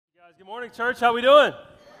Good morning, church. How we doing?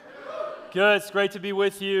 Good. It's great to be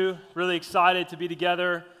with you. Really excited to be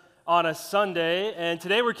together on a Sunday. And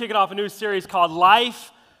today we're kicking off a new series called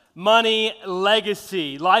Life, Money,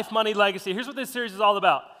 Legacy. Life, Money, Legacy. Here's what this series is all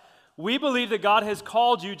about. We believe that God has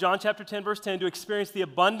called you, John chapter 10, verse 10, to experience the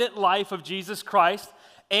abundant life of Jesus Christ.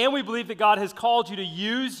 And we believe that God has called you to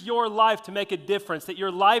use your life to make a difference, that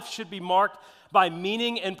your life should be marked by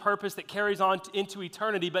meaning and purpose that carries on into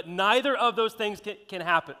eternity. But neither of those things can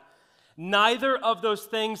happen. Neither of those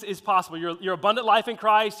things is possible. Your abundant life in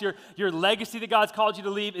Christ, your legacy that God's called you to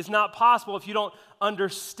leave is not possible if you don't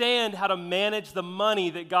understand how to manage the money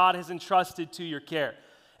that God has entrusted to your care.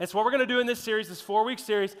 And so what we're going to do in this series, this 4-week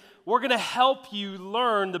series, we're going to help you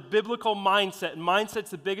learn the biblical mindset. And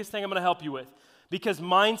mindset's the biggest thing I'm going to help you with, because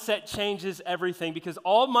mindset changes everything. Because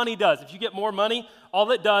all money does, if you get more money,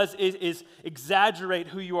 all it does is exaggerate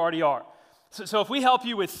who you already are. So if we help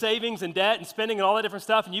you with savings and debt and spending and all that different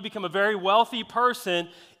stuff, and you become a very wealthy person,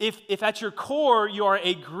 if at your core you are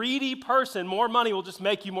a greedy person, more money will just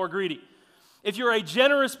make you more greedy. If you're a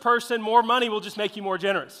generous person, more money will just make you more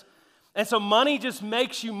generous. And so money just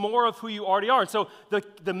makes you more of who you already are. And so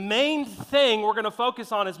the main thing we're going to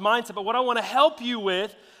focus on is mindset. But what I want to help you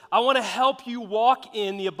with, I want to help you walk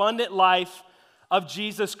in the abundant life of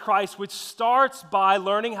Jesus Christ, which starts by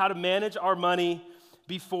learning how to manage our money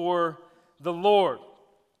before the Lord.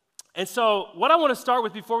 And so what I want to start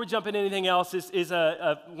with before we jump into anything else is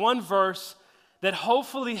a one verse that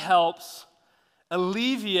hopefully helps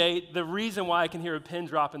alleviate the reason why I can hear a pin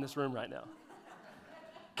drop in this room right now.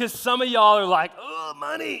 Because some of y'all are like, oh,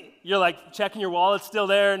 money. You're like checking your wallet's still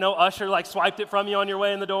there. No usher like swiped it from you on your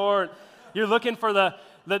way in the door. And you're looking for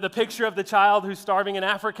the picture of the child who's starving in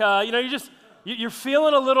Africa. You know, you're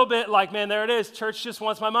feeling a little bit like, man, there it is. Church just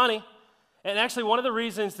wants my money. And actually, one of the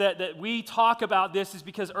reasons that we talk about this is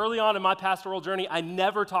because early on in my pastoral journey, I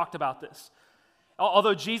never talked about this.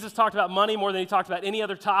 Although Jesus talked about money more than he talked about any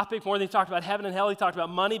other topic, more than he talked about heaven and hell, he talked about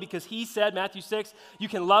money because he said, Matthew 6, you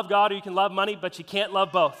can love God or you can love money, but you can't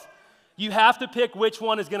love both. You have to pick which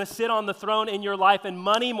one is going to sit on the throne in your life, and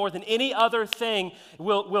money, more than any other thing,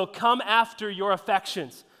 will come after your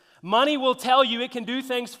affections. Money will tell you it can do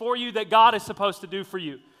things for you that God is supposed to do for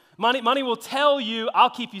you. Money will tell you, I'll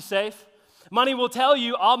keep you safe. Money will tell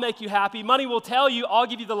you, I'll make you happy. Money will tell you, I'll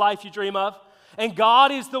give you the life you dream of. And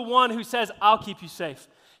God is the one who says, I'll keep you safe.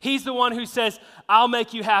 He's the one who says, I'll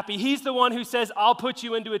make you happy. He's the one who says, I'll put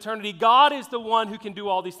you into eternity. God is the one who can do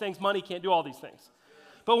all these things. Money can't do all these things.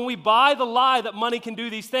 But when we buy the lie that money can do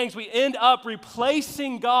these things, we end up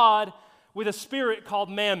replacing God with a spirit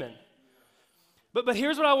called mammon. But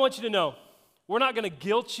here's what I want you to know. We're not going to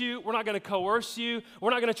guilt you. We're not going to coerce you.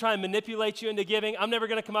 We're not going to try and manipulate you into giving. I'm never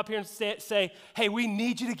going to come up here and say, hey, we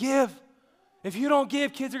need you to give. If you don't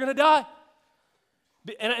give, kids are going to die.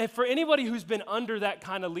 And for anybody who's been under that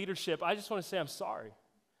kind of leadership, I just want to say I'm sorry.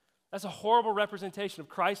 That's a horrible representation of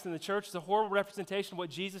Christ and the church. It's a horrible representation of what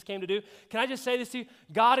Jesus came to do. Can I just say this to you?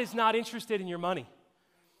 God is not interested in your money.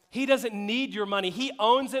 He doesn't need your money. He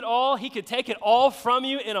owns it all. He could take it all from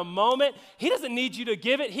you in a moment. He doesn't need you to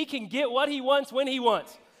give it. He can get what he wants when he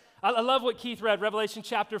wants. I love what Keith read, Revelation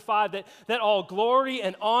chapter 5, that all glory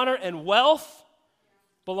and honor and wealth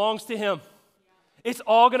belongs to him. It's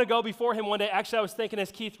all going to go before him one day. Actually, I was thinking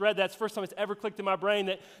as Keith read, that's the first time it's ever clicked in my brain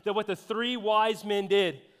that what the 3 wise men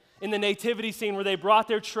did in the nativity scene where they brought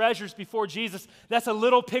their treasures before Jesus, that's a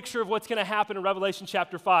little picture of what's going to happen in Revelation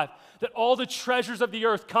chapter 5. That all the treasures of the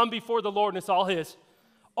earth come before the Lord and it's all his.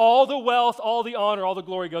 All the wealth, all the honor, all the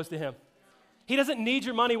glory goes to him. He doesn't need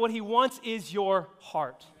your money. What he wants is your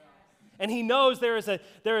heart. And he knows there is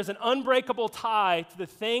an unbreakable tie to the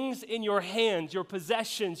things in your hands, your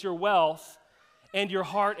possessions, your wealth, and your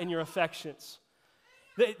heart and your affections.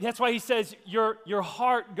 That's why he says your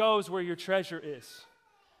heart goes where your treasure is.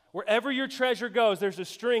 Wherever your treasure goes, there's a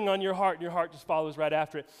string on your heart, and your heart just follows right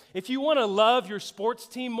after it. If you want to love your sports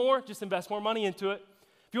team more, just invest more money into it.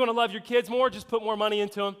 If you want to love your kids more, just put more money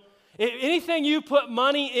into them. Anything you put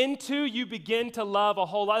money into, you begin to love a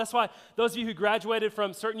whole lot. That's why those of you who graduated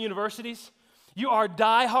from certain universities, you are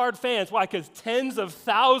diehard fans. Why? Because tens of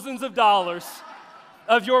thousands of dollars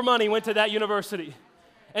of your money went to that university.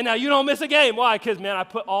 And now you don't miss a game. Why? Because, man, I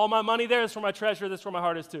put all my money there. That's where my treasure, that's where my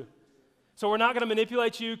heart is too. So we're not going to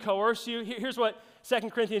manipulate you, coerce you. Here's what 2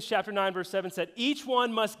 Corinthians chapter 9, verse 7 said. Each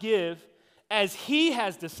one must give as he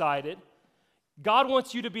has decided. God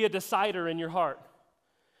wants you to be a decider in your heart.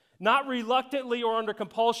 Not reluctantly or under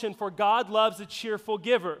compulsion, for God loves a cheerful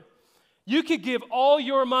giver. You could give all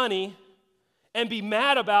your money and be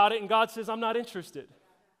mad about it, and God says, I'm not interested.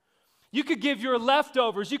 You could give your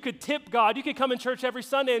leftovers. You could tip God. You could come in church every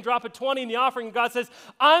Sunday and drop a 20 in the offering, and God says,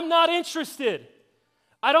 I'm not interested.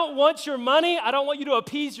 I don't want your money. I don't want you to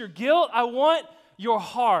appease your guilt. I want your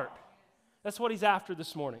heart. That's what he's after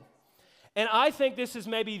this morning. And I think this is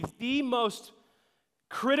maybe the most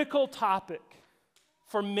critical topic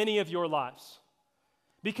for many of your lives,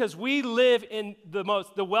 because we live in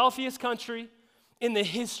the wealthiest country in the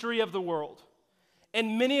history of the world.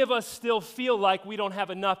 And many of us still feel like we don't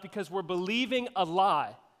have enough because we're believing a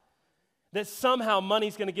lie that somehow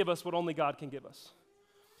money's going to give us what only God can give us.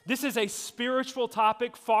 This is a spiritual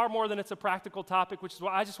topic far more than it's a practical topic, which is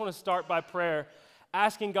why I just want to start by prayer,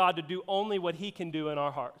 asking God to do only what he can do in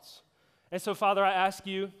our hearts. And so, Father, I ask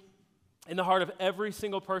you, in the heart of every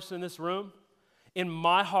single person in this room, in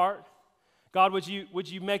my heart, God, would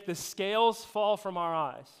you make the scales fall from our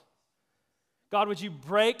eyes? God, would you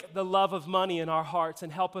break the love of money in our hearts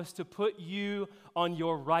and help us to put you on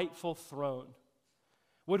your rightful throne?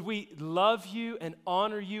 Would we love you and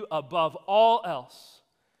honor you above all else?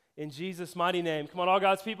 In Jesus' mighty name. Come on, all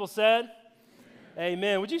God's people said? Amen.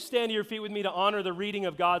 Amen. Would you stand to your feet with me to honor the reading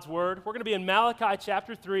of God's word? We're going to be in Malachi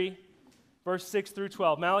chapter 3, verse 6 through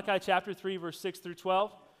 12. Malachi chapter 3, verse 6 through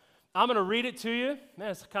 12. I'm going to read it to you.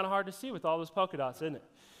 Man, it's kind of hard to see with all those polka dots, isn't it?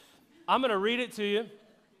 I'm going to read it to you.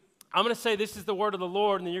 I'm going to say this is the word of the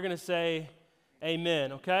Lord, and then you're going to say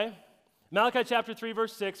amen, okay? Malachi chapter 3,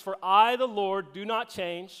 verse 6, For I, the Lord, do not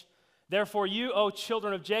change. Therefore you, O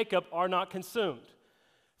children of Jacob, are not consumed.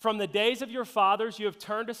 From the days of your fathers you have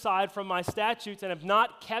turned aside from my statutes and have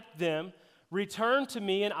not kept them. Return to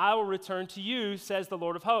me, and I will return to you, says the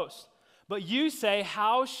Lord of hosts. But you say,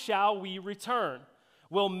 how shall we return?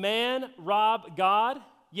 Will man rob God?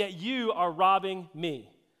 Yet you are robbing me.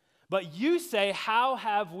 But you say, how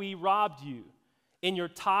have we robbed you? In your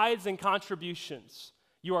tithes and contributions.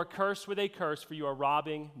 You are cursed with a curse, for you are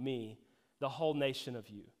robbing me, the whole nation of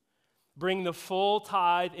you. Bring the full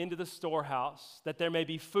tithe into the storehouse, that there may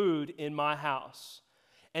be food in my house.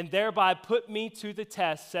 And thereby put me to the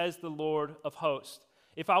test, says the Lord of hosts.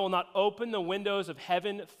 If I will not open the windows of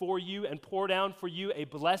heaven for you and pour down for you a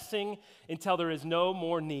blessing until there is no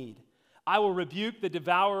more need. I will rebuke the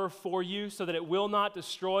devourer for you, so that it will not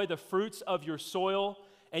destroy the fruits of your soil,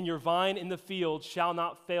 and your vine in the field shall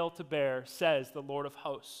not fail to bear, says the Lord of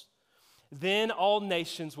hosts. Then all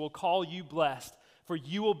nations will call you blessed, for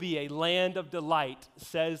you will be a land of delight,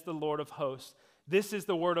 says the Lord of hosts. This is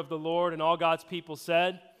the word of the Lord, and all God's people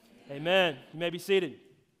said, Amen. You may be seated.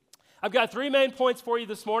 I've got 3 main points for you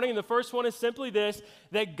this morning, and the first one is simply this,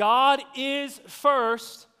 that God is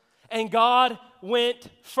first, and God went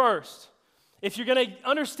first. If you're going to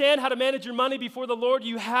understand how to manage your money before the Lord,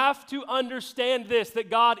 you have to understand this,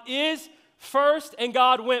 that God is first and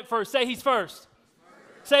God went first. Say he's first.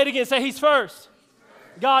 Say it again. Say he's first.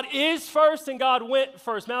 God is first and God went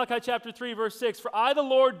first. Malachi chapter 3, verse 6. For I, the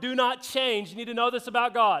Lord, do not change. You need to know this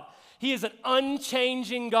about God. He is an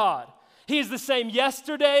unchanging God. He is the same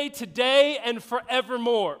yesterday, today, and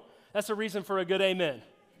forevermore. That's a reason for a good amen.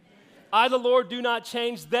 I, the Lord, do not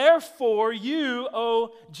change. Therefore, you,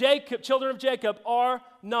 O Jacob, children of Jacob, are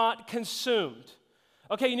not consumed.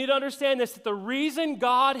 Okay, you need to understand this, that the reason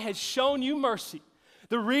God has shown you mercy,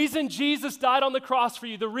 the reason Jesus died on the cross for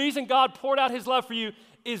you, the reason God poured out his love for you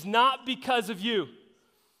is not because of you.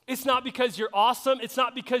 It's not because you're awesome. It's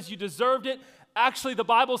not because you deserved it. Actually, the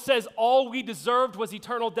Bible says all we deserved was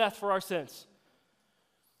eternal death for our sins.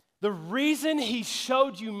 The reason he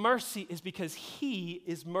showed you mercy is because he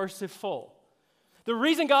is merciful. The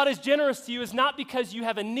reason God is generous to you is not because you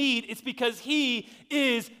have a need, it's because he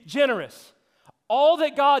is generous. All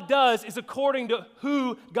that God does is according to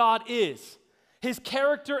who God is. His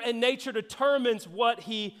character and nature determines what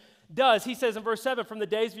he does. He says in verse 7, from the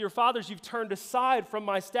days of your fathers you've turned aside from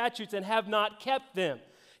my statutes and have not kept them.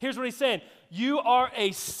 Here's what he's saying. You are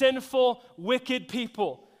a sinful, wicked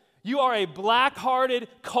people. You are a black-hearted,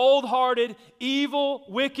 cold-hearted, evil,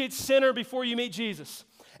 wicked sinner before you meet Jesus.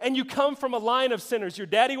 And you come from a line of sinners. Your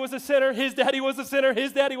daddy was a sinner, his daddy was a sinner,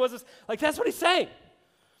 his daddy was a sinner. Like, that's what he's saying.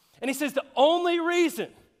 And he says the only reason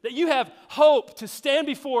that you have hope to stand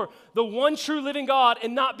before the one true living God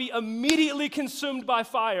and not be immediately consumed by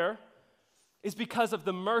fire is because of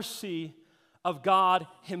the mercy of God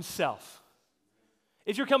himself.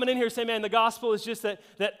 If you're coming in here saying, man, the gospel is just that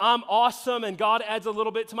I'm awesome and God adds a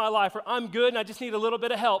little bit to my life, or I'm good and I just need a little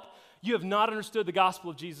bit of help, you have not understood the gospel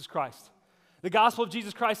of Jesus Christ. The gospel of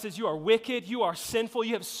Jesus Christ says you are wicked, you are sinful,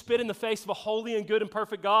 you have spit in the face of a holy and good and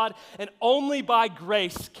perfect God, and only by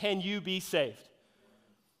grace can you be saved.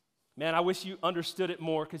 Man, I wish you understood it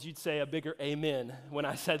more because you'd say a bigger amen when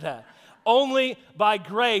I said that. Only by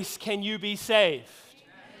grace can you be saved.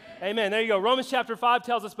 Amen. There you go. Romans chapter 5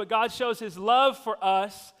 tells us, but God shows his love for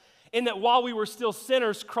us in that while we were still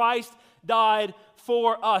sinners, Christ died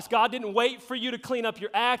for us. God didn't wait for you to clean up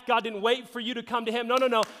your act. God didn't wait for you to come to him.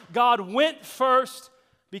 No. God went first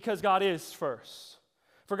because God is first.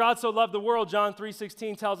 For God so loved the world, John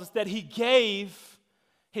 3:16 tells us that he gave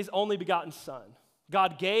his only begotten son.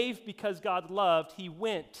 God gave because God loved. He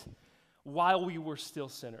went while we were still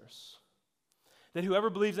sinners. That whoever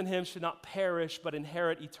believes in him should not perish but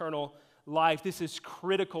inherit eternal life. This is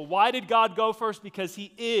critical. Why did God go first? Because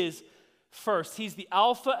he is first. He's the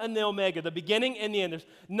Alpha and the Omega, the beginning and the end. There's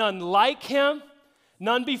none like him,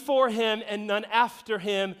 none before him, and none after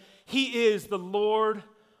him. He is the Lord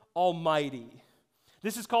Almighty.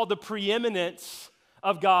 This is called the preeminence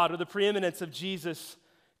of God, or the preeminence of Jesus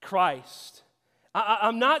Christ.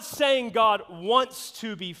 I'm not saying God wants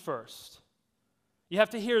to be first. You have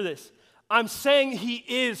to hear this. I'm saying he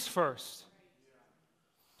is first.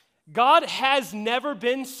 God has never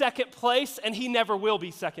been second place, and he never will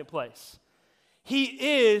be second place. He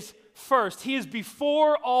is first. He is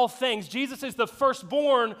before all things. Jesus is the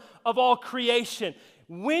firstborn of all creation.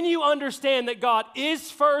 When you understand that God is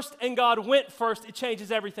first and God went first, it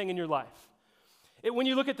changes everything in your life. When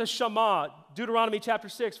you look at the Shema, Deuteronomy chapter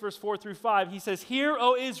 6, verse 4 through 5, he says, "Hear,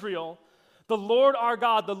 O Israel, the Lord our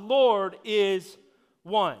God, the Lord is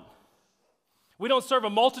one." We don't serve a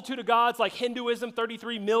multitude of gods like Hinduism,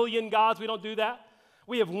 33 million gods. We don't do that.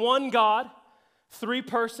 We have one God, three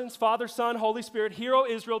persons, Father, Son, Holy Spirit. Hear, O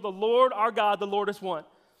Israel, the Lord our God, the Lord is one.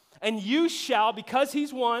 And you shall, because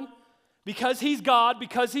he's one, because he's God,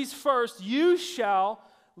 because he's first, you shall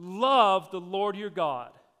love the Lord your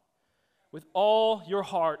God with all your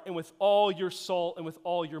heart and with all your soul and with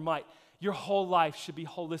all your might. Your whole life should be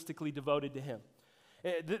holistically devoted to him.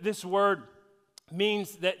 This word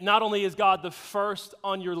means that not only is God the first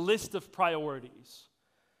on your list of priorities,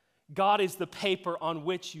 God is the paper on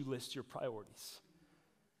which you list your priorities.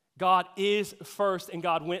 God is first, and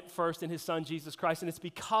God went first in his son, Jesus Christ. And it's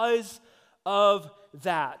because of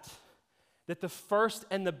that the first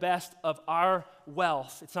and the best of our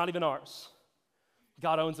wealth, it's not even ours.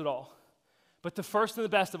 God owns it all. But the first and the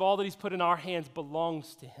best of all that he's put in our hands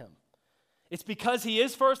belongs to him. It's because he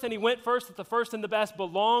is first and he went first that the first and the best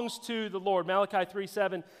belongs to the Lord. Malachi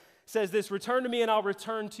 3:7 says this, "Return to me and I'll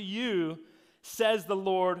return to you, says the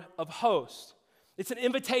Lord of hosts." It's an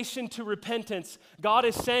invitation to repentance. God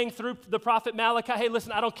is saying through the prophet Malachi, hey,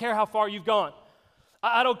 listen, I don't care how far you've gone.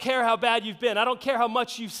 I don't care how bad you've been. I don't care how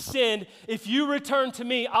much you've sinned. If you return to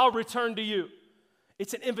me, I'll return to you.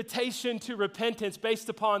 It's an invitation to repentance based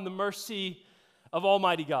upon the mercy of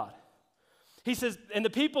Almighty God. He says, and the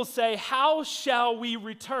people say, how shall we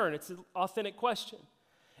return? It's an authentic question.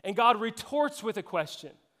 And God retorts with a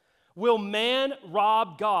question. Will man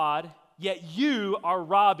rob God, yet you are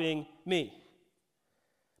robbing me?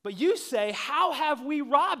 But you say, how have we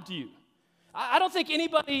robbed you? I don't think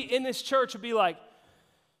anybody in this church would be like,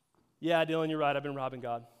 yeah, Dillon, you're right, I've been robbing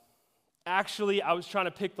God. Actually, I was trying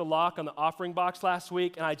to pick the lock on the offering box last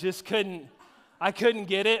week, and I just couldn't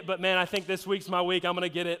get it, but man, I think this week's my week. I'm going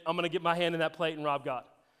to get it. I'm going to get my hand in that plate and rob God.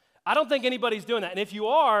 I don't think anybody's doing that. And if you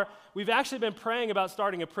are, we've actually been praying about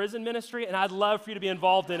starting a prison ministry, and I'd love for you to be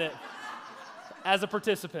involved in it as a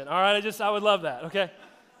participant. All right, I would love that, okay?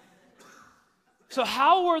 So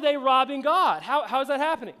how were they robbing God? How is that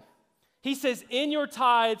happening? He says, in your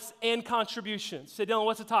tithes and contributions. Say, Dillon,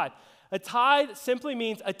 what's a tithe? A tithe simply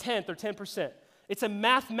means a tenth or 10%. It's a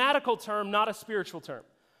mathematical term, not a spiritual term.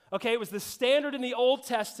 Okay, it was the standard in the Old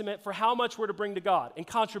Testament for how much we're to bring to God. And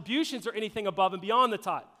contributions are anything above and beyond the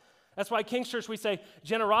tithe. That's why at King's Church we say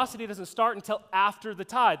generosity doesn't start until after the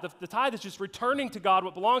tithe. The tithe is just returning to God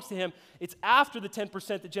what belongs to him. It's after the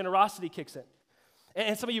 10% that generosity kicks in.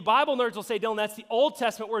 And some of you Bible nerds will say, Dillon, that's the Old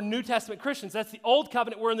Testament. We're New Testament Christians. That's the Old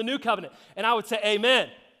Covenant. We're in the New Covenant. And I would say, amen.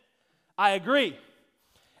 I agree.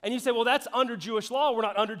 And you say, well, that's under Jewish law. We're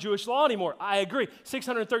not under Jewish law anymore. I agree.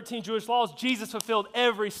 613 Jewish laws, Jesus fulfilled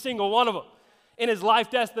every single one of them in his life,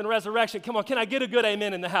 death, and resurrection. Come on, can I get a good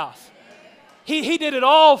amen in the house? He did it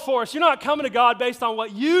all for us. You're not coming to God based on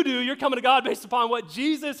what you do. You're coming to God based upon what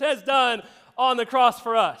Jesus has done on the cross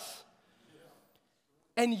for us.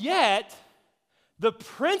 And yet, the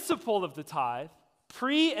principle of the tithe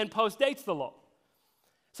pre- and post-dates the law.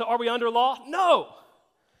 So are we under law? No.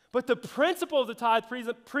 But the principle of the tithe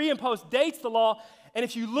pre- and post-dates the law. And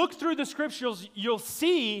if you look through the scriptures, you'll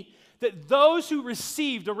see that those who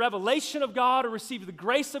received a revelation of God or received the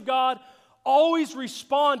grace of God always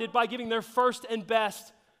responded by giving their first and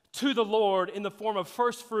best to the Lord in the form of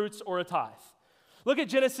first fruits or a tithe. Look at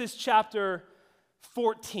Genesis chapter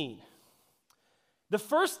 14. The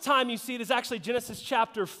first time you see it is actually Genesis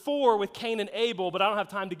chapter 4 with Cain and Abel, but I don't have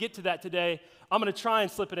time to get to that today. I'm going to try and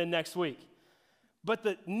slip it in next week. But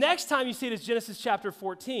the next time you see it is Genesis chapter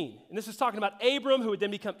 14. And this is talking about Abram, who would then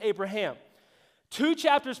become Abraham. 2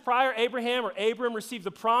 chapters prior, Abram received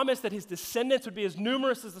the promise that his descendants would be as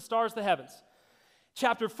numerous as the stars of the heavens.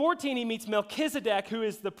 Chapter 14, he meets Melchizedek, who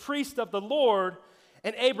is the priest of the Lord,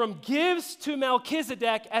 and Abram gives to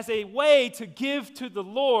Melchizedek as a way to give to the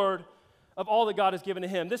Lord of all that God has given to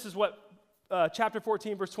him. This is what chapter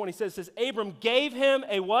 14, verse 20 says. It says, Abram gave him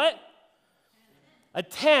a what? A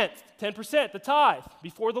tenth, 10%, the tithe,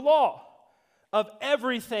 before the law, of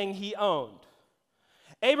everything he owned.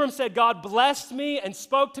 Abram said, God blessed me and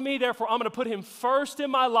spoke to me, therefore I'm going to put him first in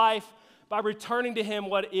my life by returning to him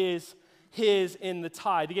what is his in the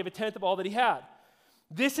tithe. He gave a tenth of all that he had.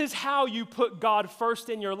 This is how you put God first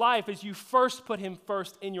in your life, is you first put him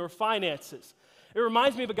first in your finances. It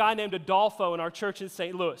reminds me of a guy named Adolfo in our church in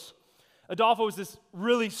St. Louis. Adolfo was this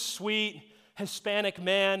really sweet Hispanic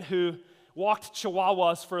man who walked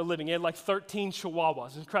chihuahuas for a living. He had like 13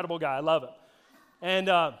 chihuahuas. Incredible guy. I love him. And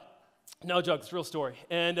no joke, it's a real story.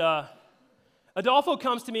 And Adolfo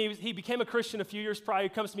comes to me. He became a Christian a few years prior. He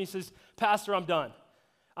comes to me and says, Pastor, I'm done.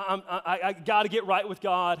 I got to get right with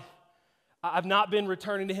God. I've not been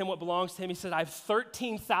returning to him what belongs to him. He said, I have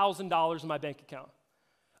 $13,000 in my bank account.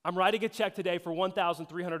 I'm writing a check today for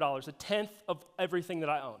 $1,300, a tenth of everything that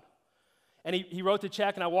I own. And he wrote the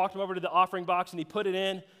check, and I walked him over to the offering box, and he put it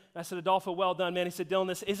in. And I said, Adolfo, well done, man. He said,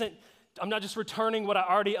 Dillon, I'm not just returning what I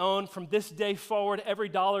already own. From this day forward, every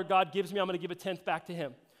dollar God gives me, I'm going to give a tenth back to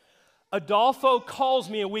him. Adolfo calls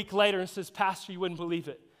me a week later and says, Pastor, you wouldn't believe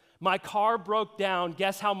it. My car broke down.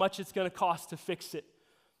 Guess how much it's going to cost to fix it?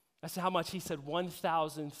 I said, how much? He said,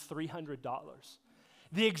 $1,300.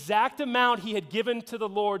 The exact amount he had given to the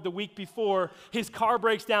Lord the week before, his car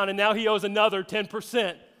breaks down, and now he owes another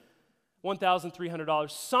 10%,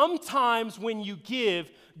 $1,300. Sometimes when you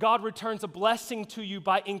give, God returns a blessing to you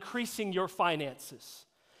by increasing your finances.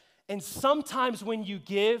 And sometimes when you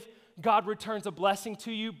give, God returns a blessing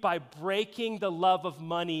to you by breaking the love of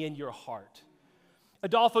money in your heart.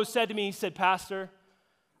 Adolfo said to me, he said, Pastor,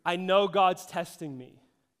 I know God's testing me,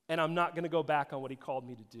 and I'm not going to go back on what he called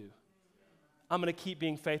me to do. I'm going to keep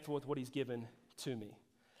being faithful with what he's given to me.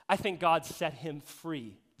 I think God set him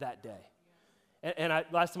free that day. And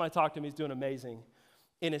last time I talked to him, he's doing amazing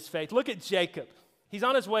in his faith. Look at Jacob. He's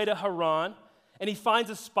on his way to Haran, and he finds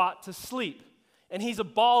a spot to sleep. And he's a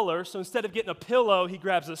baller, so instead of getting a pillow, he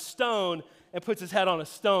grabs a stone and puts his head on a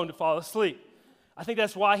stone to fall asleep. I think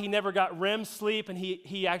that's why he never got REM sleep, and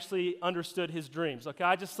he actually understood his dreams. Okay,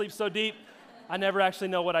 I just sleep so deep, I never actually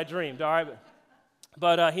know what I dreamed, all right?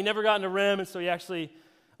 But he never got into REM, and so he actually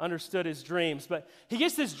understood his dreams. But he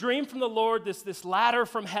gets this dream from the Lord, this ladder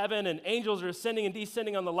from heaven, and angels are ascending and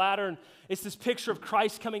descending on the ladder, and it's this picture of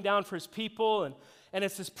Christ coming down for his people, and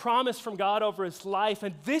it's this promise from God over his life,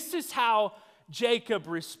 and this is how Jacob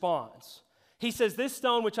responds. He says, this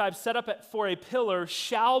stone which I've set up for a pillar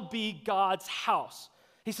shall be God's house.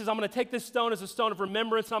 He says, I'm going to take this stone as a stone of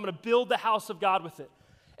remembrance, and I'm going to build the house of God with it.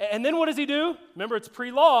 And then what does he do? Remember, it's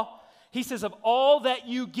pre-law. He says, of all that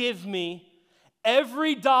you give me,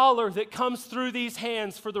 every dollar that comes through these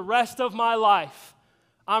hands for the rest of my life,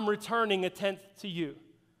 I'm returning a tenth to you.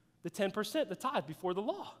 The 10%, the tithe before the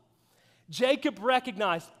law. Jacob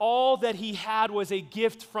recognized all that he had was a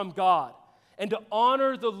gift from God. And to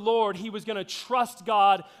honor the Lord, he was going to trust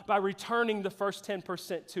God by returning the first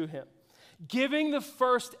 10% to him. Giving the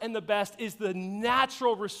first and the best is the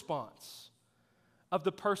natural response of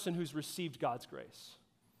the person who's received God's grace.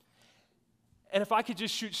 And if I could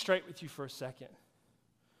just shoot straight with you for a second.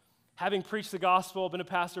 Having preached the gospel, been a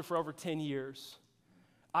pastor for over 10 years,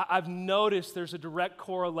 I've noticed there's a direct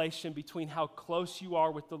correlation between how close you are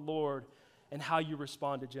with the Lord and how you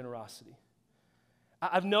respond to generosity.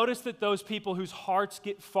 I've noticed that those people whose hearts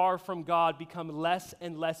get far from God become less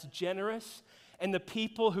and less generous, and the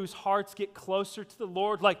people whose hearts get closer to the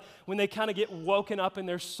Lord, like when they kind of get woken up in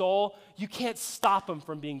their soul, you can't stop them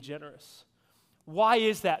from being generous. Why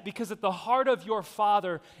is that? Because at the heart of your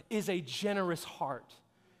Father is a generous heart.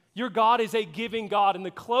 Your God is a giving God, and the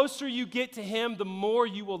closer you get to him, the more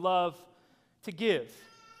you will love to give.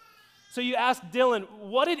 So you ask Dillon,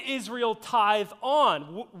 what did Israel tithe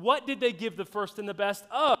on? What did they give the first and the best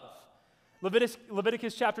of?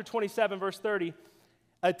 Leviticus chapter 27, verse 30,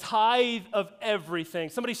 a tithe of everything.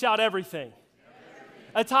 Somebody shout everything.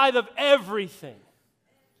 A tithe of everything.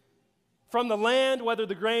 From the land, whether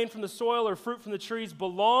the grain from the soil or fruit from the trees,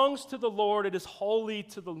 belongs to the Lord. It is holy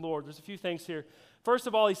to the Lord. There's a few things here. First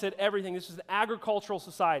of all, he said everything. This is an agricultural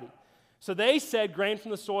society. So they said grain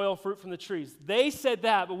from the soil, fruit from the trees. They said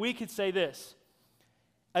that, but we could say this: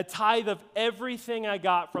 a tithe of everything I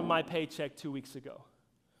got from my paycheck 2 weeks ago.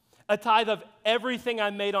 A tithe of everything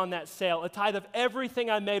I made on that sale. A tithe of everything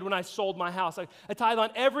I made when I sold my house. A tithe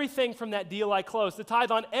on everything from that deal I closed. A tithe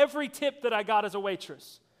on every tip that I got as a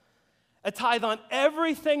waitress. A tithe on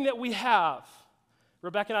everything that we have.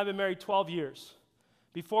 Rebecca and I have been married 12 years.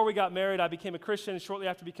 Before we got married, I became a Christian, and shortly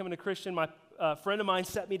after becoming a Christian, my friend of mine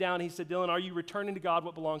sat me down and he said, Dillon, are you returning to God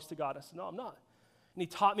what belongs to God? I said, no, I'm not. And he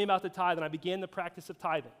taught me about the tithe, and I began the practice of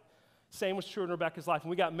tithing. Same was true in Rebecca's life. When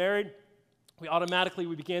we got married,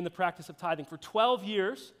 we began the practice of tithing. For 12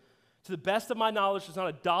 years, to the best of my knowledge, there's not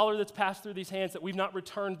a dollar that's passed through these hands that we've not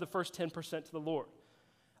returned the first 10% to the Lord.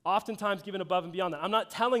 Oftentimes given above and beyond that. I'm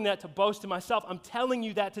not telling that to boast in myself. I'm telling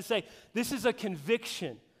you that to say this is a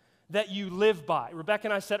conviction that you live by. Rebecca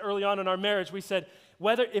and I said early on in our marriage, we said,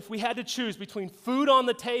 if we had to choose between food on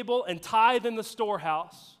the table and tithe in the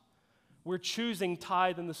storehouse, we're choosing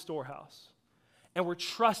tithe in the storehouse. And we're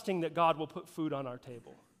trusting that God will put food on our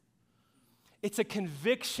table. It's a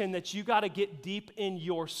conviction that you got to get deep in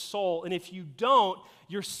your soul. And if you don't,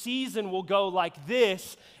 your season will go like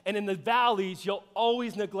this. And in the valleys, you'll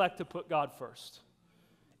always neglect to put God first.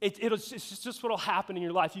 It's just what will happen in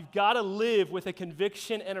your life. You've got to live with a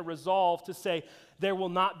conviction and a resolve to say, there will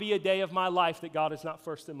not be a day of my life that God is not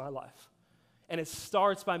first in my life. And it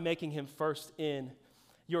starts by making him first in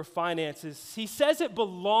your finances. He says it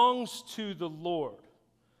belongs to the Lord.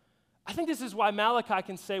 I think this is why Malachi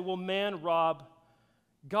can say, will man rob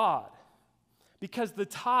God? Because the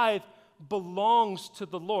tithe belongs to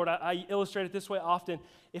the Lord. I illustrate it this way often.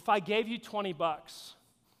 If I gave you $20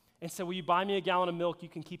 and said, will you buy me a gallon of milk, you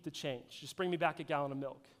can keep the change. Just bring me back a gallon of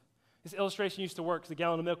milk. This illustration used to work because a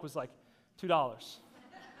gallon of milk was like $2.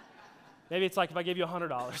 Maybe it's like if I gave you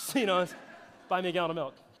 $100, buy me a gallon of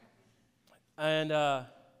milk. And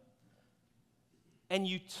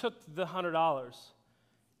you took the $100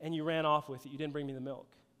 and you ran off with it. You didn't bring me the milk.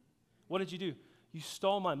 What did you do? You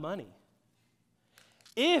stole my money.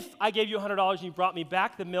 If I gave you $100 and you brought me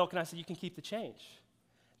back the milk and I said, you can keep the change,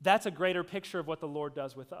 that's a greater picture of what the Lord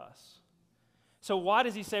does with us. So why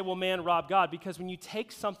does he say, will man rob God? Because when you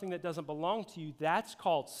take something that doesn't belong to you, that's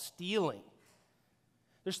called stealing.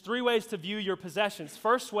 There's 3 ways to view your possessions.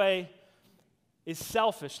 First way is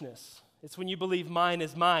selfishness. It's when you believe mine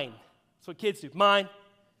is mine. That's what kids do. Mine.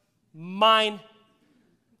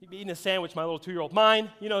 You'd be eating a sandwich, my little 2-year-old. Mine.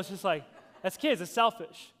 It's just like, that's kids. It's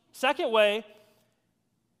selfish. Second way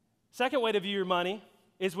to view your money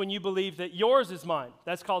is when you believe that yours is mine.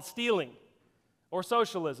 That's called stealing or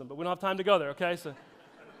socialism, but we don't have time to go there, okay? So,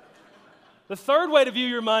 the third way to view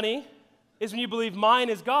your money is when you believe mine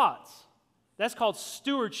is God's. That's called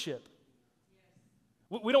stewardship.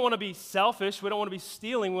 We don't want to be selfish. We don't want to be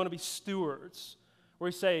stealing. We want to be stewards, where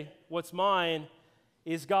we say, what's mine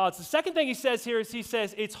is God's. The second thing he says here is he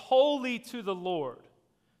says, it's holy to the Lord.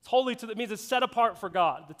 It's holy to, it means it's set apart for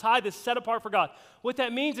God. The tithe is set apart for God. What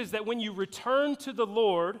that means is that when you return to the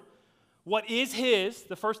Lord what is his,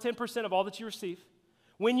 the first 10% of all that you receive,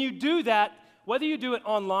 when you do that, whether you do it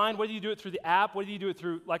online, whether you do it through the app, whether you do it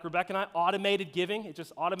through, like Rebecca and I, automated giving, it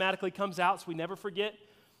just automatically comes out so we never forget.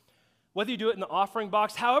 Whether you do it in the offering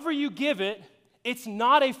box, however you give it, it's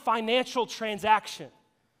not a financial transaction.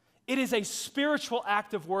 It is a spiritual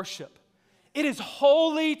act of worship. It is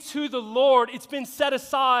holy to the Lord. It's been set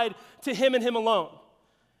aside to him and him alone.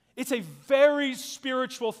 It's a very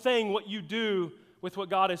spiritual thing what you do with what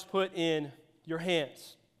God has put in your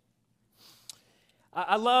hands.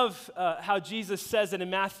 I love how Jesus says it in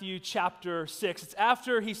Matthew chapter 6. It's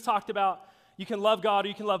after he's talked about you can love God or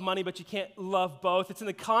you can love money, but you can't love both. It's in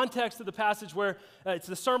the context of the passage where it's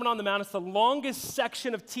the Sermon on the Mount. It's the longest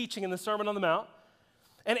section of teaching in the Sermon on the Mount.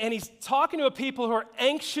 And he's talking to a people who are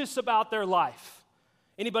anxious about their life.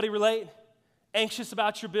 Anybody relate? Anxious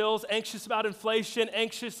about your bills, anxious about inflation,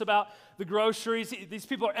 anxious about the groceries. These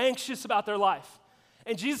people are anxious about their life.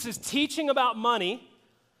 And Jesus is teaching about money,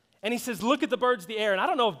 and he says, look at the birds of the air. And I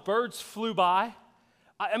don't know if birds flew by.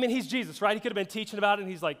 I mean, he's Jesus, right? He could have been teaching about it,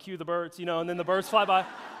 and he's like, cue the birds, and then the birds fly by.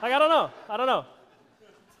 Like, I don't know. And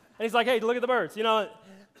he's like, hey, look at the birds.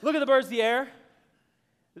 Look at the birds of the air.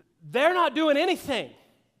 They're not doing anything.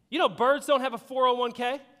 Birds don't have a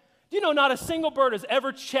 401k. Not a single bird has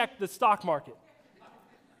ever checked the stock market.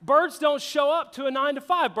 Birds don't show up to a 9 to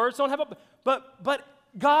 5. Birds don't have but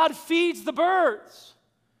God feeds the birds.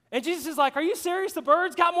 And Jesus is like, are you serious? The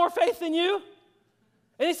birds got more faith than you?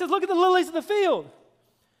 And he says, look at the lilies of the field.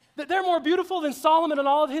 They're more beautiful than Solomon in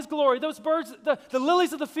all of his glory. Those birds, the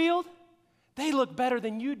lilies of the field, they look better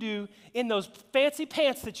than you do in those fancy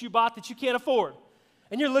pants that you bought that you can't afford.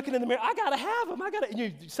 And you're looking in the mirror, I got to have them. And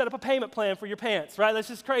you set up a payment plan for your pants, right? That's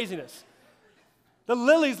just craziness. The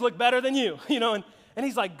lilies look better than you, And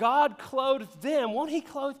he's like, God clothed them. Won't he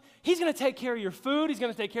clothe? He's going to take care of your food. He's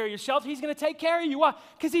going to take care of your shelter. He's going to take care of you. Why?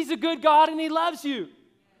 Because he's a good God and he loves you.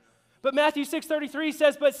 But Matthew 6:33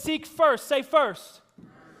 says, but seek first. Say first.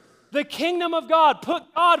 The kingdom of God.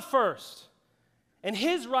 Put God first. And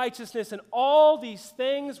his righteousness, and all these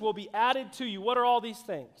things will be added to you. What are all these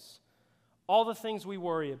things? All the things we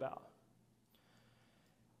worry about.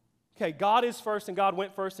 Okay, God is first and God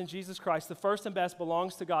went first in Jesus Christ. The first and best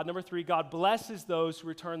belongs to God. Number 3, God blesses those who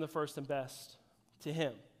return the first and best to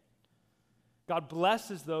him. God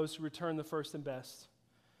blesses those who return the first and best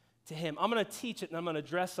to him. I'm going to teach it and I'm going to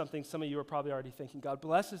address something some of you are probably already thinking. God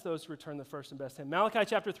blesses those who return the first and best to him. Malachi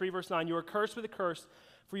chapter 3, verse 9, you are cursed with a curse,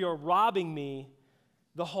 for you are robbing me,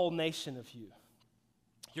 the whole nation of you.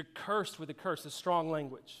 You're cursed with a curse, a strong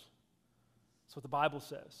language. That's what the Bible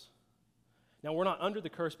says. Now, we're not under the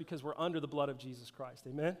curse because we're under the blood of Jesus Christ.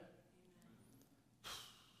 Amen?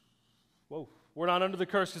 Whoa. We're not under the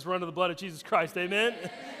curse because we're under the blood of Jesus Christ. Amen?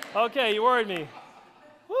 Okay, you worried me.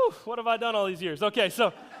 Woo, what have I done all these years? Okay,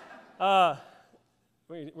 so we're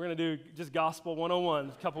going to do just Gospel 101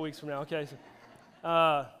 a couple weeks from now. Okay,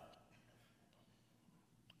 so,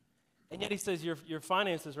 and yet he says your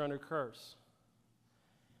finances are under curse.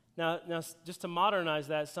 Now, just to modernize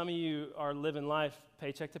that, some of you are living life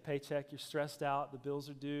paycheck to paycheck. You're stressed out. The bills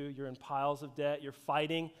are due. You're in piles of debt. You're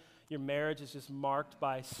fighting. Your marriage is just marked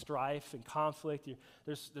by strife and conflict.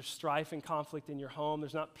 There's strife and conflict in your home.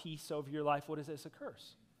 There's not peace over your life. What is this? A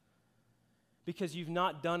curse. Because you've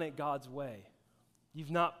not done it God's way.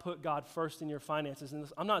 You've not put God first in your finances. And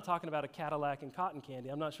I'm not talking about a Cadillac and cotton candy.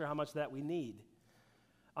 I'm not sure how much of that we need.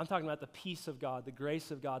 I'm talking about the peace of God, the grace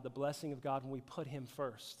of God, the blessing of God when we put him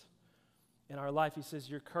first in our life. He says,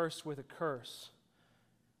 you're cursed with a curse.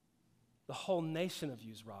 The whole nation of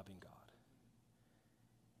you is robbing God.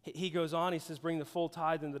 He goes on, he says, bring the full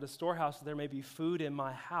tithe into the storehouse so there may be food in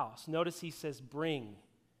my house. Notice he says bring.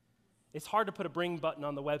 It's hard to put a bring button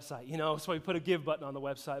on the website, so we put a give button on the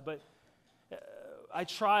website. But I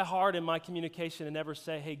try hard in my communication to never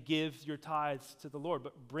say, hey, give your tithes to the Lord,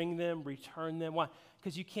 but bring them, return them. Why?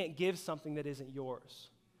 Because you can't give something that isn't yours.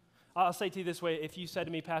 I'll say to you this way, if you said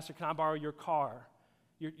to me, Pastor, can I borrow your car?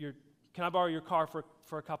 Can I borrow your car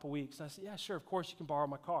for a couple weeks? And I said, yeah, sure, of course you can borrow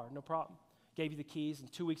my car, no problem. Gave you the keys,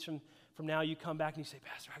 and 2 weeks from now you come back and you say,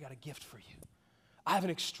 Pastor, I got a gift for you. I have an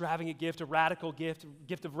extravagant gift, a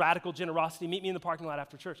gift of radical generosity. Meet me in the parking lot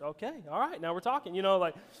after church. Okay, all right, now we're talking,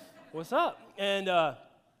 what's up? And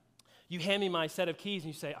you hand me my set of keys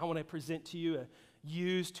and you say, I want to present to you a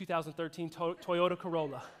used 2013 Toyota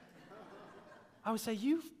Corolla. I would say,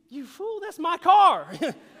 you fool, that's my car.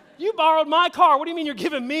 You borrowed my car. What do you mean you're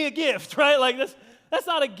giving me a gift, right? Like that's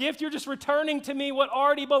not a gift. You're just returning to me what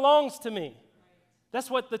already belongs to me. That's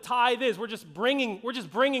what the tithe is. We're just bringing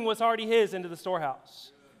what's already his into the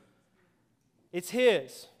storehouse. It's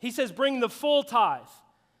his. He says bring the full tithe.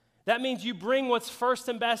 That means you bring what's first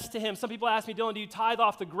and best to him. Some people ask me, Dillon, do you tithe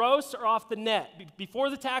off the gross or off the net? Before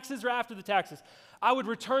the taxes or after the taxes? I would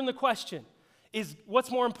return the question. Is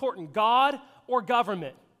what's more important, God or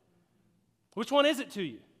government? Which one is it to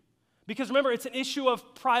you? Because remember, it's an issue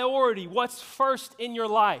of priority. What's first in your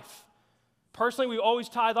life? Personally, we always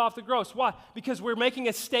tithe off the gross. Why? Because we're making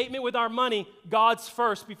a statement with our money, God's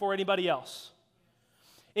first before anybody else.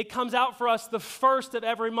 It comes out for us the first of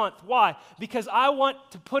every month. Why? Because I want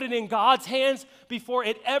to put it in God's hands before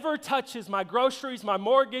it ever touches my groceries, my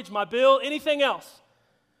mortgage, my bill, anything else.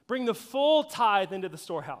 Bring the full tithe into the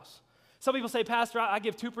storehouse. Some people say, Pastor, I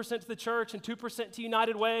give 2% to the church and 2% to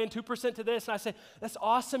United Way and 2% to this. And I say, that's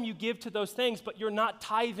awesome you give to those things, but you're not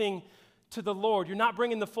tithing to the Lord. You're not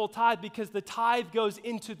bringing the full tithe because the tithe goes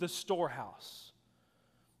into the storehouse.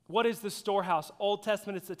 What is the storehouse? Old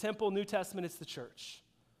Testament, it's the temple. New Testament, it's the church.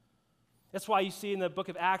 That's why you see in the book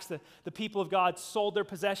of Acts the people of God sold their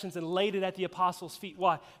possessions and laid it at the apostles' feet.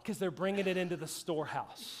 Why? Because they're bringing it into the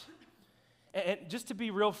storehouse. And just to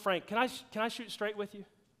be real frank, can I shoot straight with you?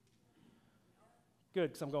 Good,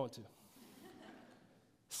 because I'm going to.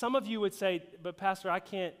 Some of you would say, but Pastor, I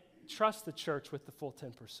can't trust the church with the full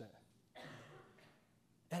 10%.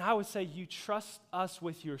 And I would say, you trust us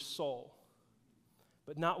with your soul,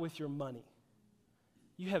 but not with your money.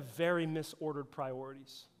 You have very misordered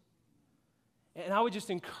priorities. And I would just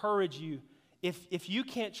encourage you, if you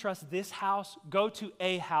can't trust this house, go to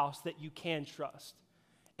a house that you can trust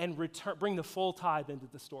and bring the full tithe into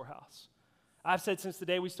the storehouse. I've said since the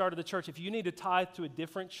day we started the church, if you need to tithe to a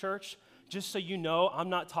different church, just so you know, I'm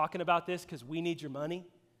not talking about this because we need your money.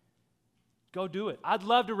 Go do it. I'd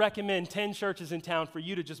love to recommend 10 churches in town for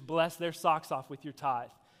you to just bless their socks off with your tithe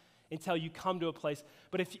until you come to a place.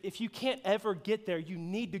 But if you can't ever get there, you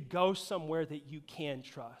need to go somewhere that you can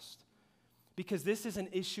trust. Because this is an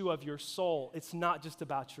issue of your soul. It's not just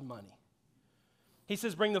about your money. He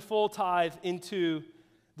says, bring the full tithe into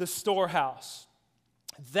the storehouse,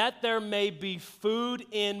 that there may be food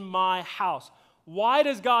in my house. Why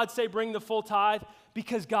does God say bring the full tithe?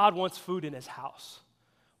 Because God wants food in his house.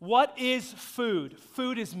 What is food?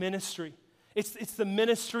 Food is ministry. It's the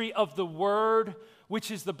ministry of the word,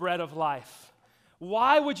 which is the bread of life.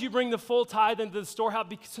 Why would you bring the full tithe into the storehouse?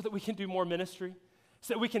 So that we can do more ministry,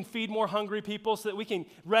 so that we can feed more hungry people, so that we can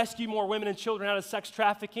rescue more women and children out of sex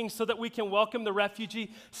trafficking, so that we can welcome the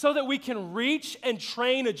refugee, so that we can reach and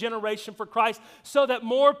train a generation for Christ, so that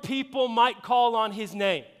more people might call on his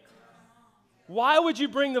name. Why would you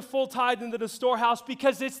bring the full tithe into the storehouse?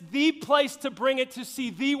 Because it's the place to bring it to see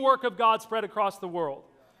the work of God spread across the world.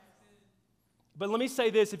 But let me say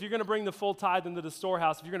this, if you're going to bring the full tithe into the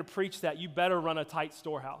storehouse, if you're going to preach that, you better run a tight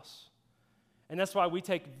storehouse. And that's why we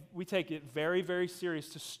take it very, very serious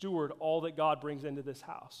to steward all that God brings into this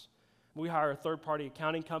house. We hire a third-party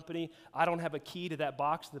accounting company. I don't have a key to that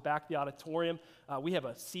box in the back of the auditorium. We have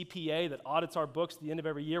a CPA that audits our books at the end of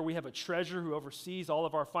every year. We have a treasurer who oversees all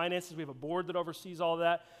of our finances. We have a board that oversees all of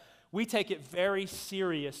that. We take it very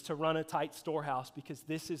serious to run a tight storehouse because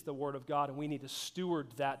this is the Word of God, and we need to steward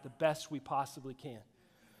that the best we possibly can.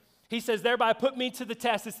 He says, thereby put me to the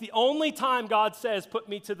test. It's the only time God says, put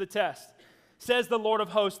me to the test. Says the Lord of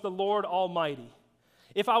hosts, the Lord Almighty.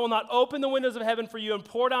 If I will not open the windows of heaven for you and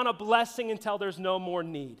pour down a blessing until there's no more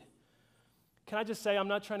need. Can I just say, I'm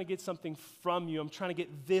not trying to get something from you. I'm trying to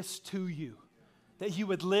get this to you. That you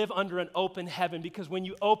would live under an open heaven. Because when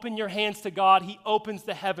you open your hands to God, he opens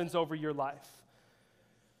the heavens over your life.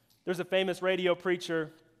 There's a famous radio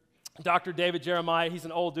preacher, Dr. David Jeremiah. He's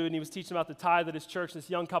an old dude, and he was teaching about the tithe at his church. This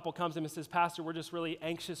young couple comes to him and says, Pastor, we're just really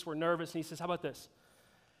anxious. We're nervous. And he says, how about this?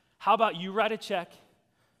 How about you write a check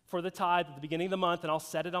for the tithe at the beginning of the month, and I'll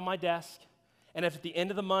set it on my desk. And if at the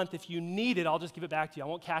end of the month, if you need it, I'll just give it back to you. I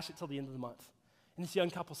won't cash it till the end of the month. And this young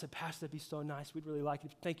couple said, Pastor, that'd be so nice. We'd really like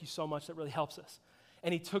it. Thank you so much. That really helps us.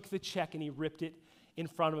 And he took the check and he ripped it in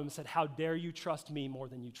front of him and said, how dare you trust me more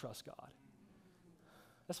than you trust God?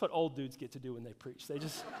 That's what old dudes get to do when they preach. They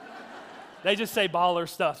just say baller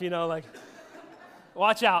stuff, like,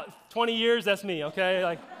 watch out. 20 years, that's me, okay?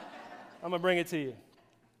 Like, I'm going to bring it to you.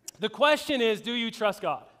 The question is, do you trust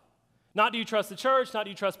God? Not do you trust the church, not do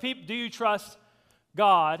you trust people, do you trust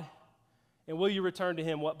God? And will you return to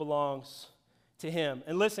him what belongs to him?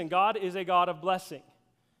 And listen, God is a God of blessing.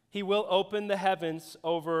 He will open the heavens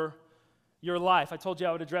over your life. I told you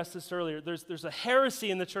I would address this earlier. There's a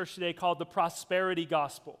heresy in the church today called the prosperity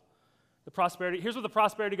gospel. Here's what the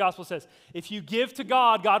prosperity gospel says. If you give to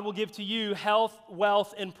God, God will give to you health,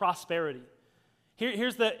 wealth, and prosperity.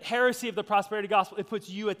 Here's the heresy of the prosperity gospel. It puts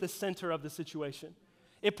you at the center of the situation.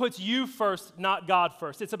 It puts you first, not God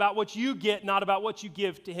first. It's about what you get, not about what you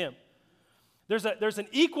give to him. There's an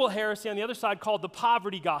equal heresy on the other side called the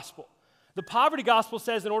poverty gospel. The poverty gospel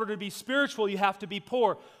says in order to be spiritual, you have to be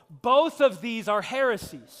poor. Both of these are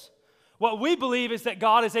heresies. What we believe is that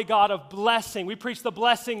God is a God of blessing. We preach the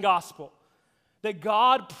blessing gospel. That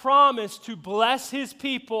God promised to bless his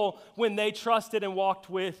people when they trusted and walked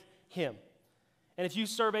with him. And if you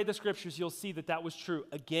survey the scriptures, you'll see that that was true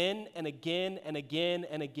again and again and again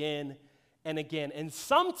and again and again. And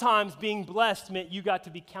sometimes being blessed meant you got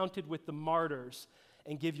to be counted with the martyrs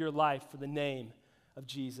and give your life for the name of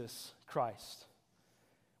Jesus Christ.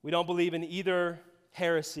 We don't believe in either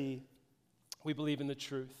heresy. We believe in the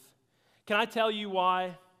truth. Can I tell you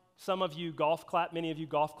why some of you golf clap, many of you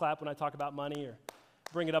golf clap when I talk about money or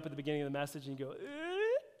bring it up at the beginning of the message and you go,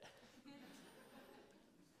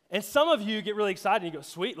 And some of you get really excited and you go,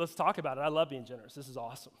 sweet, let's talk about it. I love being generous. This is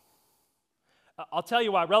awesome. I'll tell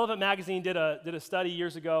you why. Relevant Magazine did a study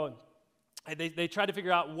years ago, and they tried to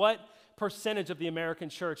figure out what percentage of the American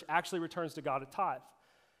church actually returns to God a tithe.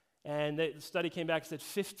 And the study came back and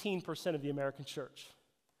said 15% of the American church.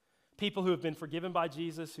 People who have been forgiven by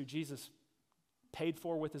Jesus, who Jesus paid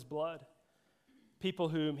for with his blood. People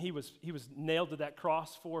whom he was nailed to that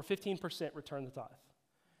cross for, 15% return the tithe.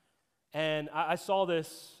 And I saw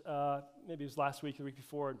this, maybe it was last week or the week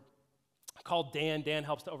before. I called Dan. Dan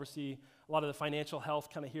helps to oversee a lot of the financial health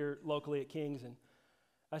kind of here locally at King's. And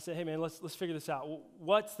I said, hey, man, let's figure this out.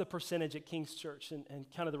 What's the percentage at King's Church? And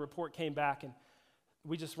kind of the report came back, and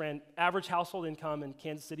we just ran average household income in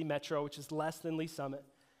Kansas City Metro, which is less than Lee Summit.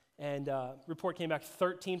 And report came back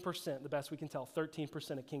 13%, the best we can tell,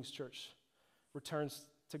 13% of King's Church returns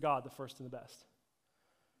to God the first and the best.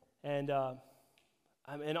 And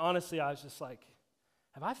honestly, I was just like,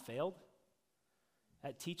 have I failed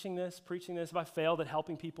at teaching this, preaching this? Have I failed at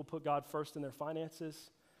helping people put God first in their finances?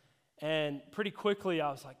 And pretty quickly,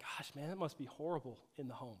 I was like, gosh, man, that must be horrible in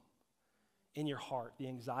the home, in your heart, the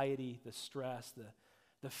anxiety, the stress,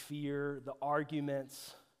 the fear, the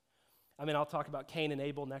arguments. I mean, I'll talk about Cain and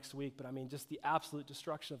Abel next week, but I mean, just the absolute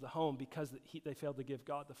destruction of the home because they failed to give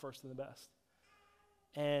God the first and the best.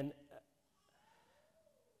 And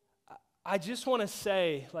I just want to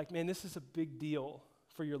say, like, man, this is a big deal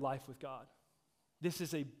for your life with God. This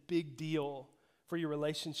is a big deal for your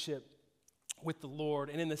relationship with the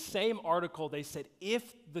Lord. And in the same article, they said, if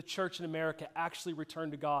the church in America actually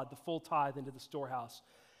returned to God the full tithe into the storehouse,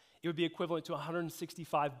 it would be equivalent to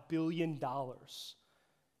 $165 billion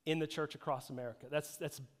in the church across America.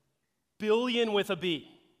 That's billion with a B.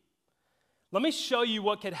 Let me show you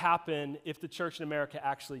what could happen if the church in America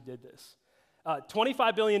actually did this.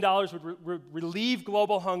 $25 billion would relieve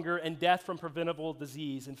global hunger and death from preventable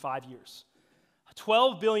disease in 5 years.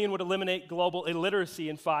 $12 billion would eliminate global illiteracy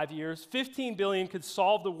in 5 years. $15 billion could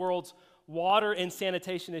solve the world's water and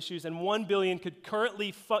sanitation issues, and $1 billion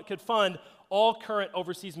could fund all current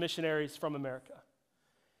overseas missionaries from America.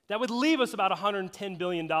 That would leave us about $110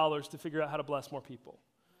 billion to figure out how to bless more people.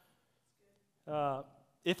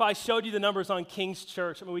 If I showed you the numbers on King's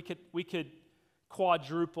Church, I mean, we could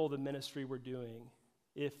quadruple the ministry we're doing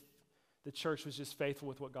if the church was just faithful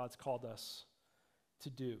with what God's called us to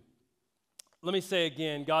do. Let me say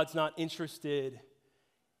again, God's not interested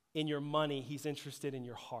in your money, He's interested in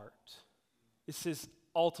your heart. This is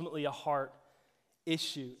ultimately a heart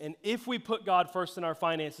issue. And if we put God first in our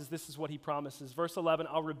finances, this is what He promises. Verse 11,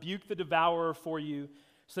 I'll rebuke the devourer for you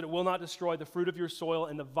so that it will not destroy the fruit of your soil,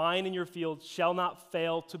 and the vine in your field shall not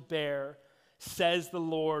fail to bear, says the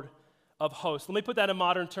Lord of hosts. Let me put that in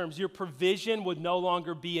modern terms. Your provision would no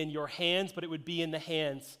longer be in your hands, but it would be in the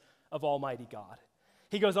hands of Almighty God.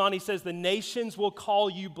 He goes on, he says, the nations will call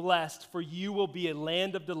you blessed, for you will be a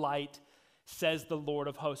land of delight, says the Lord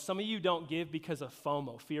of hosts. Some of you don't give because of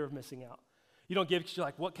FOMO, fear of missing out. You don't give because you're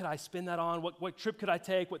like, what could I spend that on? What trip could I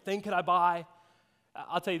take? What thing could I buy?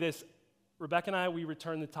 I'll tell you this, Rebecca and I, we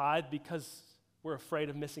return the tithe because we're afraid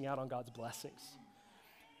of missing out on God's blessings.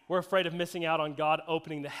 We're afraid of missing out on God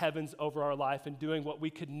opening the heavens over our life and doing what we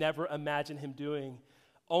could never imagine Him doing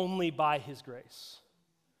only by His grace.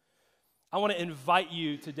 I want to invite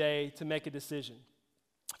you today to make a decision.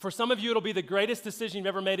 For some of you, it'll be the greatest decision you've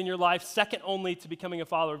ever made in your life, second only to becoming a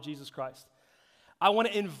follower of Jesus Christ. I want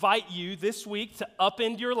to invite you this week to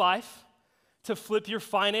upend your life, to flip your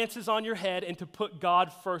finances on your head, and to put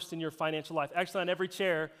God first in your financial life. Actually, on every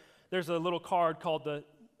chair, there's a little card called the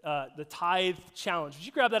Tithe Challenge. Would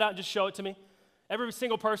you grab that out and just show it to me? Every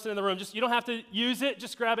single person in the room, you don't have to use it,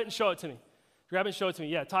 just grab it and show it to me. Grab it and show it to me.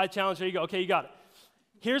 Yeah, Tithe Challenge, there you go. Okay, you got it.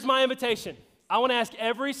 Here's my invitation. I want to ask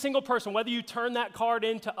every single person, whether you turn that card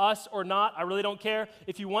in to us or not, I really don't care.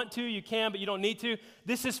 If you want to, you can, but you don't need to.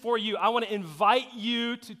 This is for you. I want to invite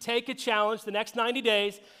you to take a challenge the next 90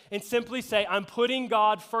 days and simply say, I'm putting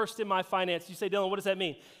God first in my finances. You say, Dillon, what does that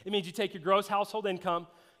mean? It means you take your gross household income,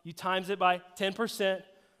 you times it by 10%.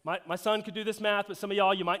 My son could do this math, but some of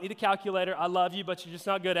y'all, you might need a calculator. I love you, but you're just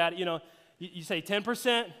not good at it. You know, you say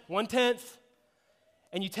 10%, 1/10,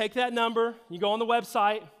 and you take that number, you go on the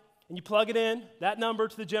website, and you plug it in, that number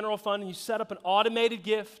to the general fund, and you set up an automated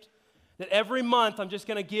gift that every month I'm just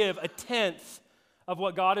going to give 1/10 of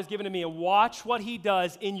what God has given to me, and watch what He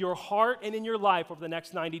does in your heart and in your life over the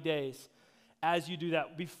next 90 days as you do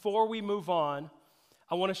that. Before we move on,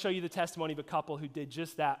 I want to show you the testimony of a couple who did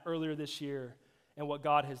just that earlier this year and what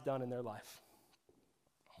God has done in their life.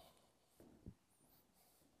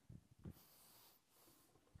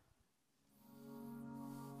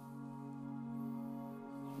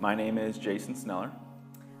 My name is Jason Sneller.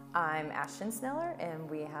 I'm Ashton Sneller, and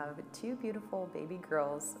we have two beautiful baby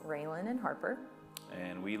girls, Raylan and Harper.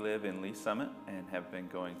 And we live in Lee Summit and have been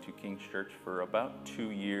going to King's Church for about 2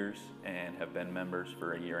 years and have been members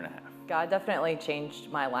for 1.5 years. God definitely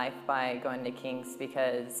changed my life by going to King's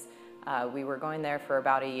because we were going there for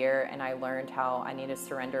about 1 year, and I learned how I need to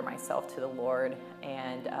surrender myself to the Lord.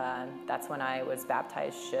 And that's when I was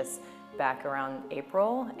baptized just back around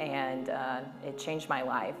April, and it changed my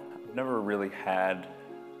life. I've never really had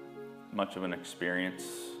much of an experience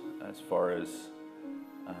as far as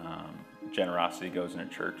generosity goes in a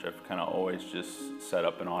church. I've kind of always just set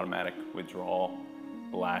up an automatic withdrawal.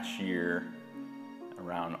 Last year,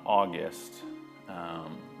 around August,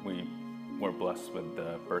 we were blessed with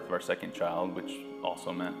the birth of our second child, which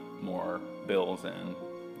also meant more bills and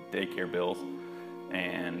daycare bills.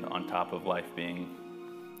 And on top of life being,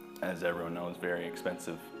 as everyone knows, very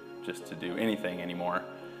expensive just to do anything anymore.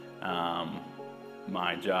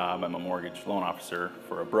 My job, I'm a mortgage loan officer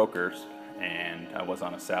for a broker's, and I was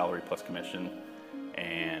on a salary plus commission,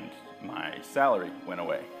 and my salary went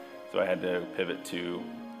away. So I had to pivot to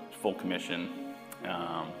full commission,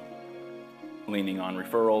 leaning on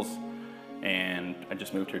referrals, and I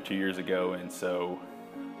just moved here 2 years ago, and so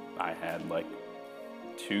I had like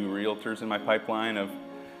 2 realtors in my pipeline of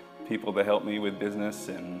people to help me with business,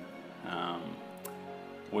 and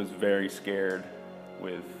was very scared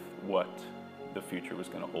with what the future was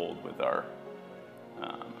going to hold with our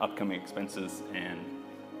upcoming expenses and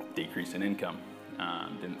decrease in income.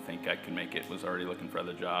 Didn't think I could make it, was already looking for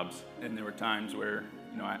other jobs. And there were times where,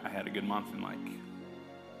 I had a good month in like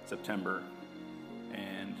September,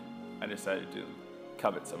 and I decided to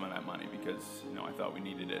covet some of that money because, I thought we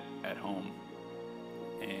needed it at home.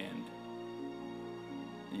 And,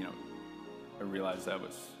 I realized I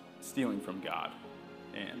was stealing from God.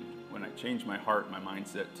 And when I changed my heart, my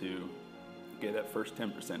mindset to, okay, that first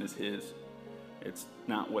 10% is His. It's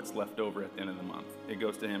not what's left over at the end of the month. It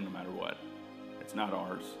goes to Him no matter what. It's not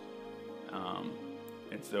ours.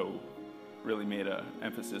 And so really made an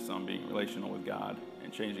emphasis on being relational with God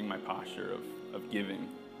and changing my posture of giving.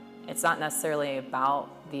 It's not necessarily about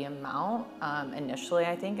the amount. Initially,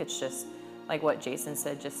 I think it's just like what Jason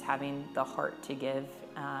said, just having the heart to give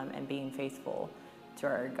and being faithful to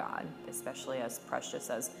our God, especially as precious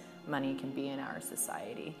as money can be in our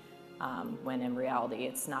society. When in reality,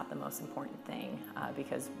 it's not the most important thing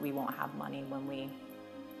because we won't have money when we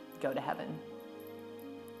go to heaven.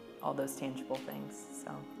 All those tangible things.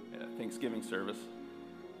 So yeah, Thanksgiving service,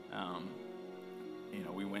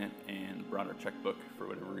 we went and brought our checkbook for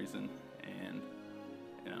whatever reason, and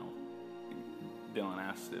Dillon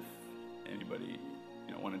asked if anybody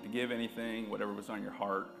wanted to give anything, whatever was on your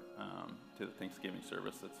heart, to the Thanksgiving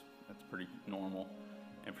service. That's pretty normal.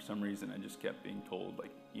 And for some reason, I just kept being told,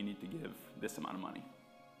 like, you need to give this amount of money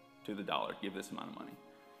to the dollar. Give this amount of money.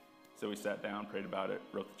 So we sat down, prayed about it,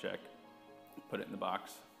 wrote the check, put it in the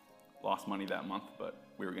box. Lost money that month, but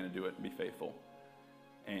we were going to do it and be faithful.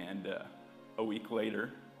 And a week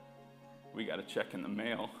later, we got a check in the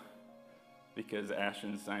mail because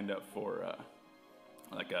Ashton signed up for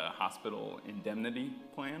like a hospital indemnity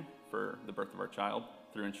plan for the birth of our child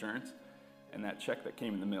through insurance. And that check that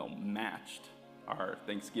came in the mail matched our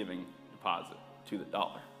Thanksgiving deposit to the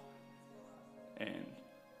dollar. And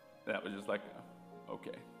that was just like,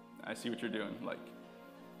 okay, I see what you're doing. Like,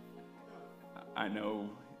 I know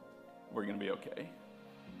we're going to be okay.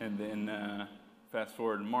 And then fast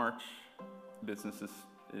forward to March, business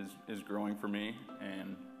is growing for me,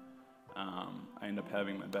 and I end up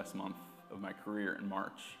having my best month of my career in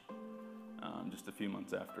March, just a few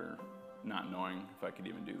months after not knowing if I could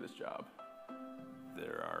even do this job.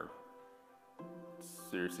 There are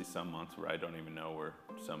seriously some months where I don't even know where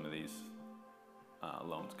some of these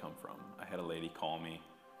loans come from. I had a lady call me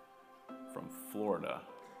from Florida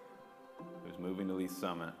who's moving to Lee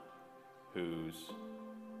Summit, whose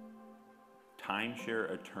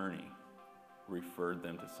timeshare attorney referred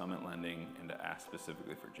them to Summit Lending and to ask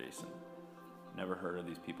specifically for Jason. Never heard of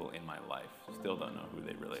these people in my life. Still don't know who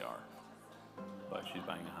they really are. But she's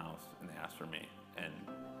buying a house and they asked for me. And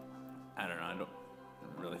I don't know, I don't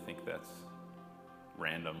really think that's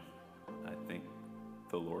random. I think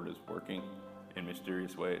the Lord is working in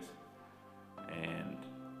mysterious ways. And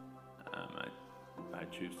I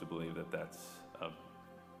choose to believe that that's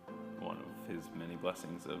one of His many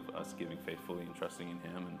blessings of us giving faithfully and trusting in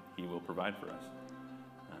Him, and He will provide for us.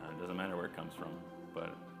 It doesn't matter where it comes from,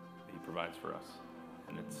 but He provides for us.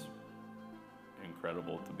 And it's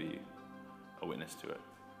incredible to be a witness to it.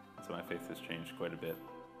 So my faith has changed quite a bit.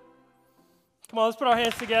 Come on, let's put our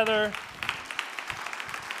hands together.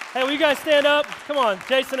 Hey, will you guys stand up? Come on,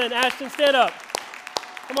 Jason and Ashton, stand up.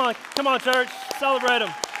 Come on, church, celebrate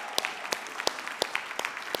them.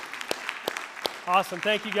 Awesome,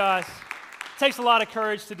 thank you guys. It takes a lot of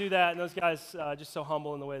courage to do that, and those guys just so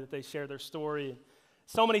humble in the way that they share their story.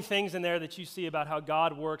 So many things in there that you see about how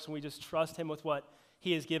God works when we just trust Him with what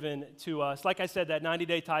He has given to us. Like I said, that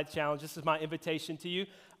 90-day tithe challenge, this is my invitation to you.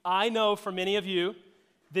 I know for many of you,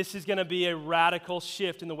 this is going to be a radical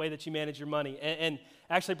shift in the way that you manage your money. And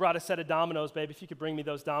actually brought a set of dominoes, babe. If you could bring me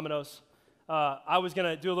those dominoes. I was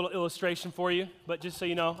going to do a little illustration for you, but just so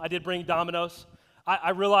you know, I did bring dominoes.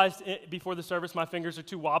 I realized before the service my fingers are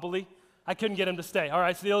too wobbly. I couldn't get them to stay. All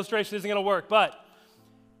right, so the illustration isn't going to work. But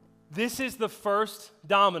this is the first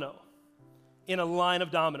domino in a line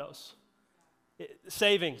of dominoes.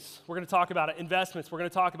 Savings, we're going to talk about it. Investments, we're going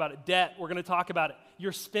to talk about it. Debt, we're going to talk about it.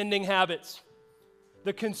 Your spending habits,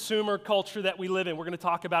 the consumer culture that we live in, we're going to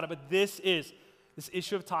talk about it. But this is this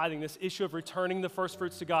issue of tithing, this issue of returning the first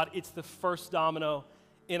fruits to God, it's the first domino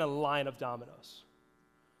in a line of dominoes.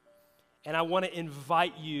 And I want to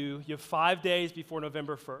invite you, you have 5 days before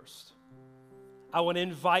November 1st. I want to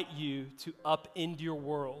invite you to upend your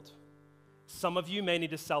world. Some of you may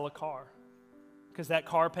need to sell a car because that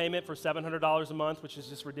car payment for $700 a month, which is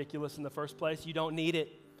just ridiculous in the first place, you don't need it.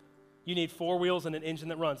 You need 4 wheels and an engine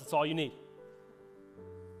that runs. That's all you need.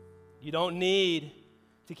 You don't need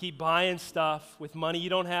to keep buying stuff with money you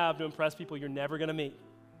don't have to impress people you're never going to meet.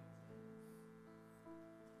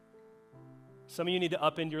 Some of you need to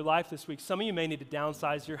upend your life this week. Some of you may need to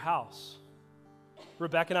downsize your house.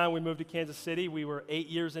 Rebecca and I, when we moved to Kansas City, we were 8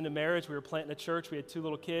 years into marriage. We were planting a church. We had 2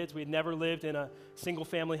 little kids. We had never lived in a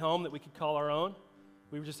single-family home that we could call our own.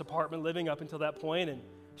 We were just apartment living up until that point, and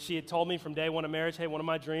she had told me from day one of marriage, hey, one of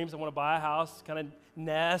my dreams, I want to buy a house, kind of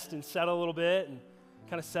nest and settle a little bit and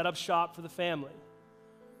kind of set up shop for the family.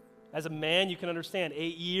 As a man, you can understand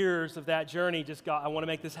 8 years of that journey just got, I want to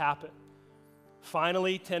make this happen.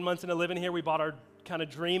 Finally, 10 months into living here, we bought our kind of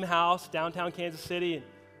dream house downtown Kansas City, and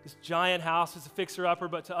this giant house was a fixer-upper,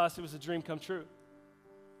 but to us, it was a dream come true.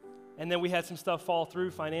 And then we had some stuff fall through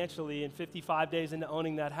financially, and 55 days into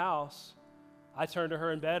owning that house, I turned to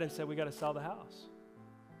her in bed and said, we got to sell the house.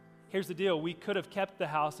 Here's the deal. We could have kept the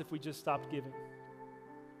house if we just stopped giving.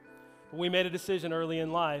 When we made a decision early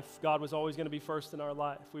in life, God was always going to be first in our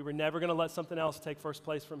life. We were never going to let something else take first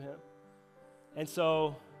place from him. And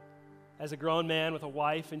so, as a grown man with a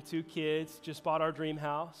wife and 2 kids, just bought our dream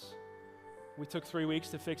house. We took 3 weeks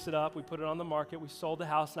to fix it up. We put it on the market. We sold the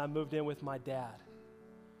house, and I moved in with my dad.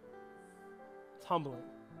 It's humbling.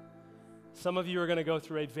 Some of you are going to go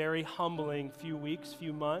through a very humbling few weeks,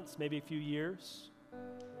 few months, maybe a few years.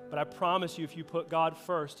 But I promise you, if you put God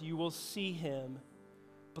first, you will see him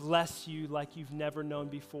bless you like you've never known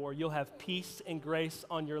before. You'll have peace and grace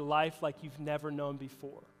on your life like you've never known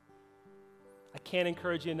before. I can't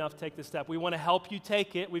encourage you enough to take this step. We want to help you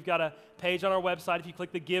take it. We've got a page on our website. If you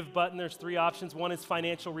click the Give button, there's 3 options. One is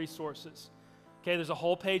financial resources. Okay, there's a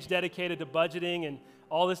whole page dedicated to budgeting and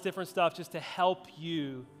all this different stuff just to help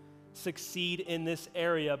you succeed in this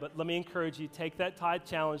area. But let me encourage you, take that tithe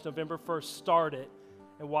challenge November 1st, start it,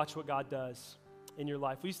 and watch what God does in your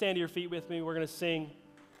life. Will you stand to your feet with me? We're going to sing.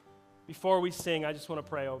 Before we sing, I just want to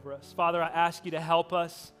pray over us. Father, I ask you to help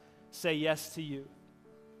us say yes to you,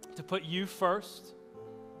 to put you first.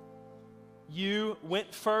 You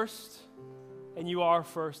went first, and you are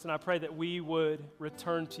first. And I pray that we would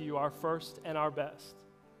return to you our first and our best.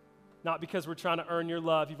 Not because we're trying to earn your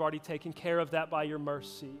love. You've already taken care of that by your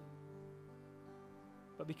mercy.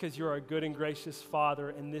 But because you're a good and gracious Father,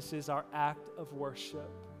 and this is our act of worship,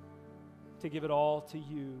 to give it all to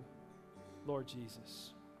you, Lord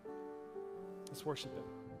Jesus. Let's worship him.